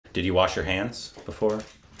Did you wash your hands before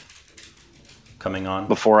coming on?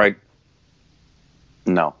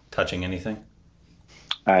 No. Touching anything?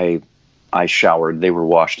 I showered. They were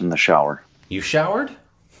washed in the shower. You showered?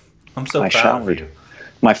 I'm so proud showered. of you.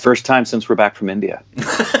 My first time since we're back from India.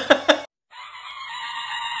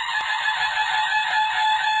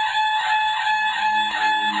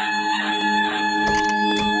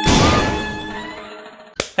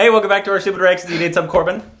 Hey, welcome back to our Stupid Rex. You need some,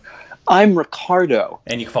 Corbin? I'm Ricardo.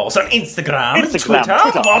 And you can follow us on Instagram and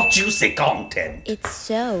Twitter for more juicy content. It's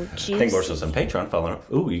so juicy. I think we're also on Patreon. Follow.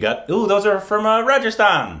 Ooh, those are from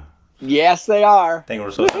Rajasthan. Yes, they are. Thank you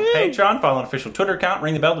for on Patreon. Follow an official Twitter account.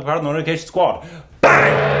 Ring the bell to be part of the notification squad.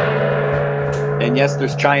 Bang! And yes,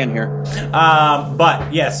 there's Chai in here.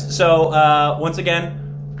 But yes, so once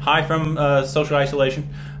again, hi from social isolation,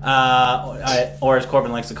 or as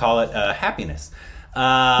Corbin likes to call it, happiness.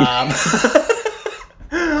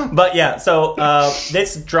 But yeah, so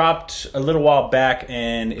this dropped a little while back,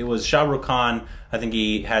 and it was Shah Rukh Khan. I think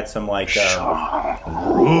he had some like Shah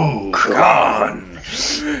Rukh Khan.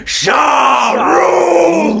 Shah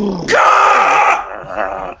Rukh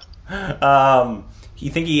Khan. You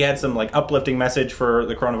think he had some like uplifting message for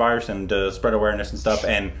the coronavirus and to spread awareness and stuff.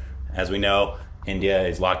 And as we know, India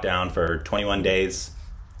is locked down for 21 days.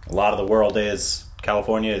 A lot of the world is.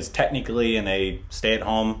 California is technically in a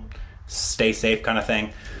stay-at-home, stay-safe kind of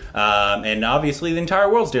thing. And obviously the entire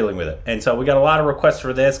world's dealing with it. And so we got a lot of requests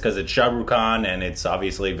for this because it's Shah Rukh Khan and it's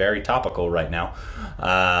obviously very topical right now.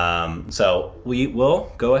 So we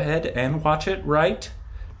will go ahead and watch it right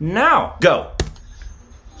now. Go.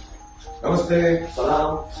 Namaste,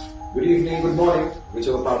 salam, good evening, good morning,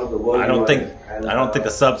 whichever part of the world I don't think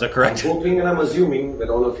the subs are correct. I'm hoping and I'm assuming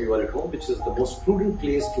that all of you are at home, which is the most prudent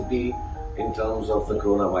place to be in terms of the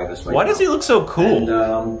coronavirus right Why does he look so cool?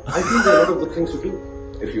 And I think there are a lot of good things to do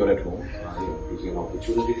if you are at home. Using an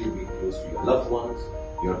opportunity to be close to your loved ones,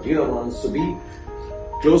 your dear ones, so be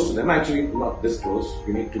close to them. Actually, not this close.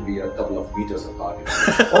 You need to be a couple of meters apart.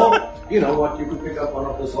 Or, you know what, you could pick up one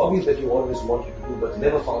of those hobbies that you always wanted to do but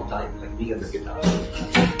never found time, like me and the guitar.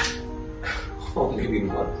 Or maybe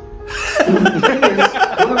not. The thing is,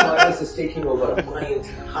 coronavirus is taking over minds,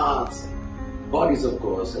 hearts, bodies, of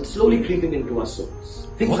course, and slowly creeping into our souls.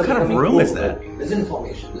 Things What kind of room is that? There's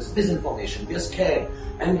information, there's disinformation, we are scared,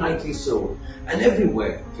 and rightly so. And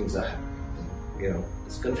everywhere things are happening. You know,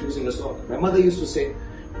 it's confusing us all. My mother used to say,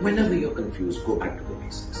 whenever you're confused, go back to the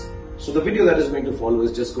basics. So the video that is going to follow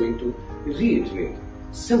is just going to reiterate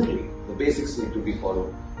simply the basics need to be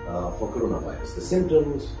followed for coronavirus. The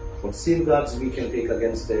symptoms, what safeguards we can take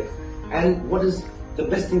against it, and what is the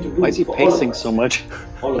best thing to do. Why is he pacing so much?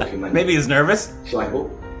 All of humanity. Maybe he's nervous. So I hope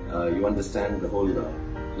you understand the whole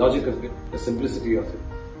logic of it, the simplicity of it,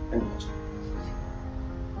 and watch it.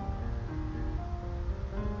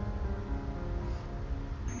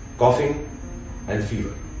 Coughing and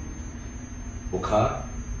fever, बुखार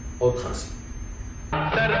और खांसी.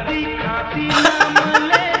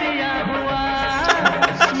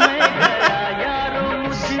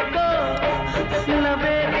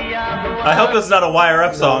 I hope this is not a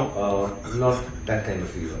YRF song. No, not that kind of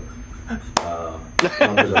fever. Not the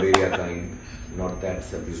malaria kind, not that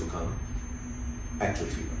sardi zukham. Actual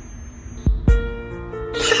fever.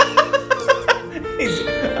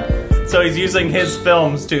 So he's using his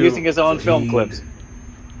films to... Using his own film clips.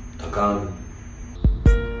 Thakan.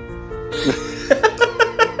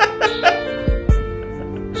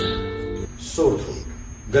 Sore throat.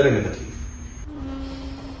 गले में तकलीफ.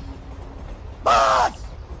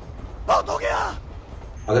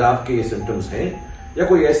 अगर आपके ये symptoms हैं या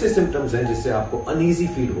कोई ऐसे सिम्टम्स हैं जिससे आपको अनईजी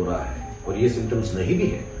फील हो रहा है और ये सिम्टम्स नहीं भी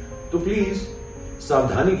हैं, तो प्लीज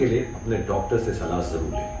सावधानी के लिए अपने डॉक्टर से सलाह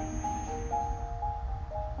जरूर लें.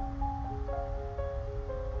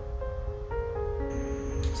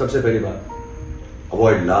 सबसे पहली बात,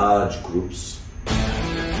 avoid large groups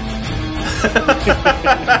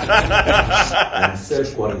and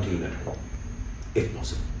self quarantine at home if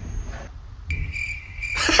possible.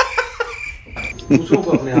 दूसरों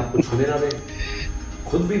को अपने आप को छूने ना दें,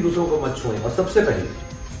 खुद भी दूसरों को मत छुएं, और सबसे पहले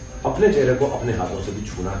अपने चेहरे को अपने हाथों से भी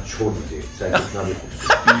छूना छोड़ दीजिए, चाहे कितना भी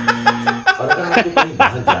खूबसूरत. और अगर आपको कहीं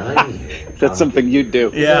बाहर जाना ही है, That's something you do.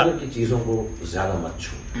 Yeah. की चीजों को ज्यादा मत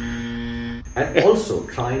छूएं. And also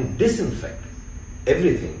try and disinfect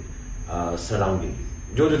everything surrounding you.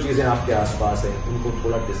 जो चीजें आपके आसपास हैं, उनको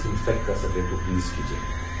थोड़ा disinfect कर सके तो प्लीज कीजिए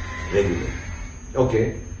regular. Okay,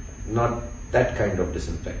 not that kind of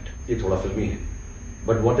disinfect. ये थोड़ा फिल्मी है.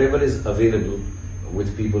 But whatever is available with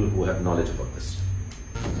people who have knowledge about this.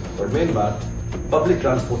 But main बात, public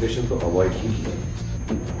transportation to avoid he.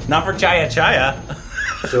 Not for Chaya Chaya.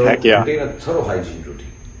 So Heck yeah. maintain a thorough hygiene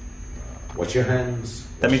routine. Wash your hands.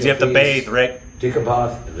 That means you have to bathe, Rick. Take a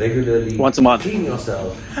bath regularly. Once a month. Clean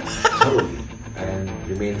yourself thoroughly and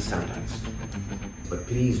remain sanitized. But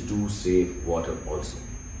please do save water also.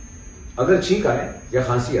 अगर छींक आए या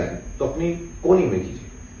खांसी आए तो अपनी कोनी में कीजिए.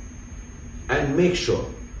 And make sure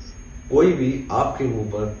कोई भी आपके मुंह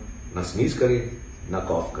पर ना स्नीज करे ना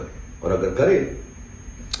कॉफ करे. और अगर करे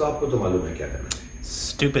तो आपको तो मालूम है क्या करना है.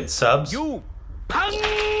 Stupid subs.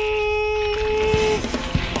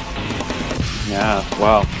 Yeah,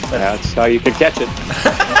 well, that's how you could catch it.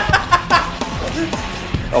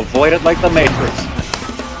 Avoid it like the Matrix.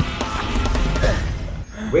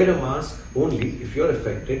 Wear a mask only if you're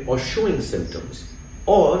affected or showing symptoms,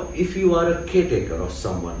 or if you are a caretaker of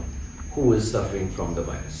someone who is suffering from the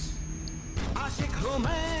virus.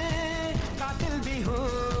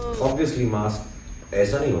 Obviously, mask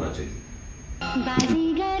ऐसा नहीं होना चाहिए.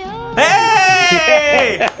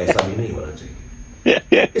 Hey! ऐसा भी नहीं होना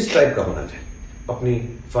चाहिए. इस टाइप का होना चाहिए. अपनी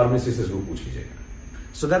फार्मेसी से जरूर पूछ लीजिएगा.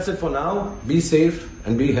 So that's it for now. Be safe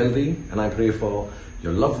and be healthy, and I pray for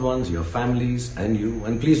your loved ones, your families, and you.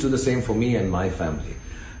 And please do the same for me and my family.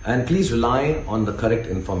 And please rely on the correct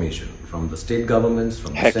information from the state governments,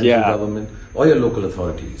 from the central government, or your local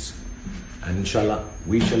authorities. And inshallah,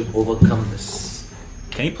 we shall overcome this.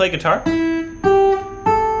 Can you play guitar?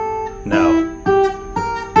 No.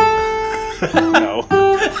 No.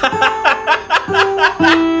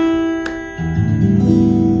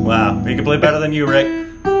 Wow, we can play better than you, Rick.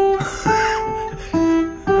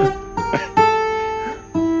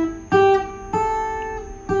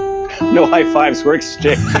 No high fives were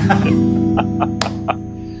exchanged.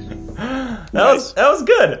 That was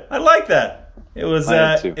good. I like that. It was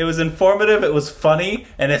too. it was informative. It was funny,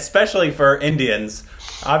 and especially for Indians.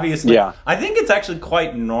 Obviously, Yeah. I think it's actually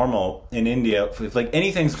quite normal in India if like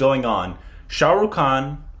anything's going on. Shah Rukh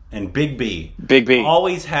Khan and Big B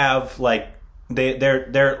always have like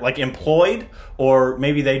they're like employed, or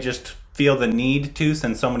maybe they just feel the need to,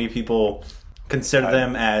 since so many people consider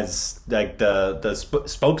them as like the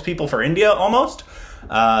spokespeople for India almost,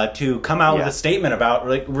 to come out with a statement about,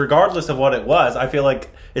 like, regardless of what it was. I feel like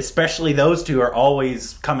especially those two are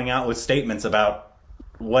always coming out with statements about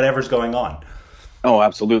whatever's going on. Oh,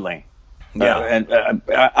 absolutely. Yeah. And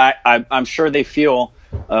I'm sure they feel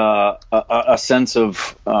a sense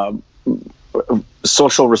of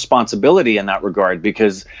social responsibility in that regard,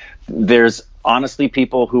 because there's honestly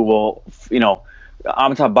people who will,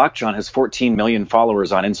 Amitabh Bachchan has 14 million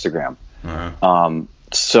followers on Instagram.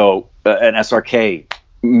 So, and SRK,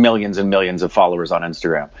 millions and millions of followers on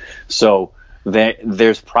Instagram. So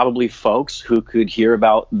there's probably folks who could hear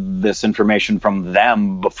about this information from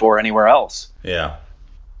them before anywhere else. Yeah.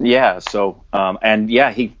 Yeah. So,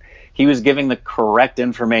 he was giving the correct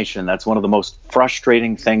information. That's one of the most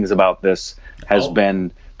frustrating things about this has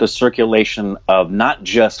been the circulation of not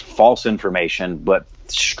just false information, but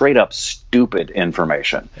straight up stupid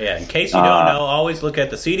information. Yeah, in case you don't know, always look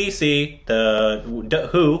at the CDC, the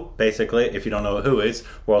WHO, basically, if you don't know what WHO is,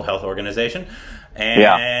 World Health Organization.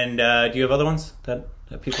 And do you have other ones that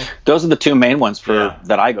people? Those are the two main ones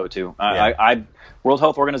that I go to. I World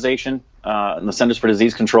Health Organization, and the Centers for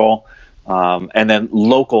Disease Control, and then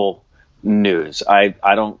local news. I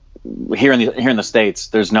don't here in the States.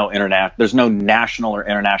 There's no national or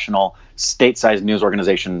international state-sized news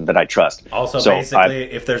organization that I trust. Also, basically,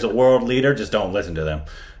 if there's a world leader, just don't listen to them.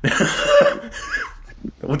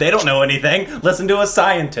 They don't know anything. Listen to a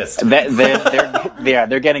scientist.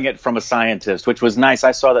 They're getting it from a scientist, which was nice.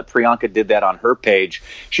 I saw that Priyanka did that on her page.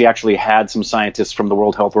 She actually had some scientists from the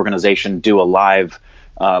World Health Organization do a live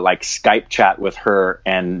like Skype chat with her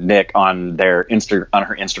and Nick on her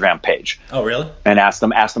Instagram page. Oh, really? And asked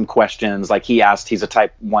them questions. Like he asked, he's a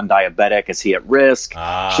type 1 diabetic. Is he at risk?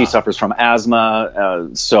 She suffers from asthma.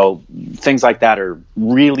 So things like that are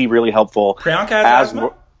really, really helpful. Priyanka has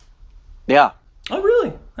asthma? Yeah. Oh,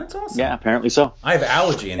 really? That's awesome. Yeah, apparently so. I have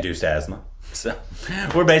allergy-induced asthma. So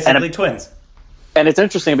we're basically twins. And it's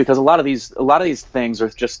interesting because a lot of these things are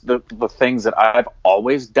just the things that I've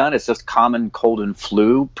always done. It's just common cold and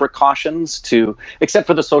flu precautions, except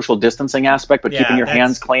for the social distancing aspect, but keeping your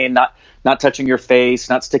hands clean, not touching your face,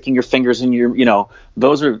 not sticking your fingers in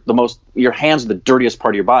those are your hands are the dirtiest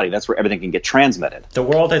part of your body. That's where everything can get transmitted. The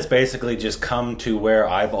world has basically just come to where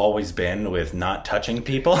I've always been with not touching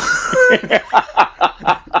people.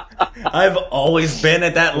 I've always been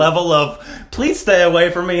at that level of, please stay away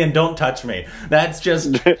from me and don't touch me. That's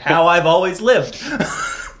just how I've always lived.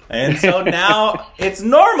 And so now it's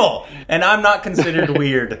normal, and I'm not considered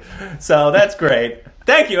weird. So that's great.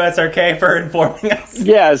 Thank you, SRK, for informing us.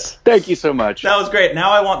 Yes, thank you so much. That was great.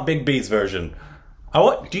 Now I want Big B's version.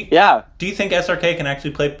 Yeah. Do you think SRK can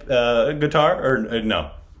actually play guitar or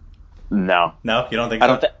no? No. No, you don't think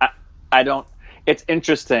so? I don't. It's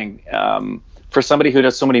interesting. For somebody who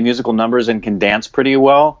does so many musical numbers and can dance pretty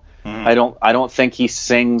well, I don't think he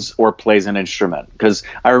sings or plays an instrument. Because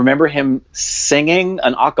I remember him singing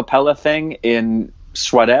an a cappella thing in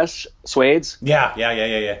Suede's. Yeah.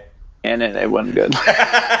 And it wasn't good.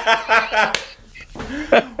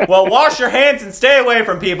 Well, wash your hands and stay away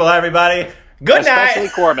from people, everybody. Good night. Especially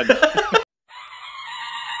Corbin.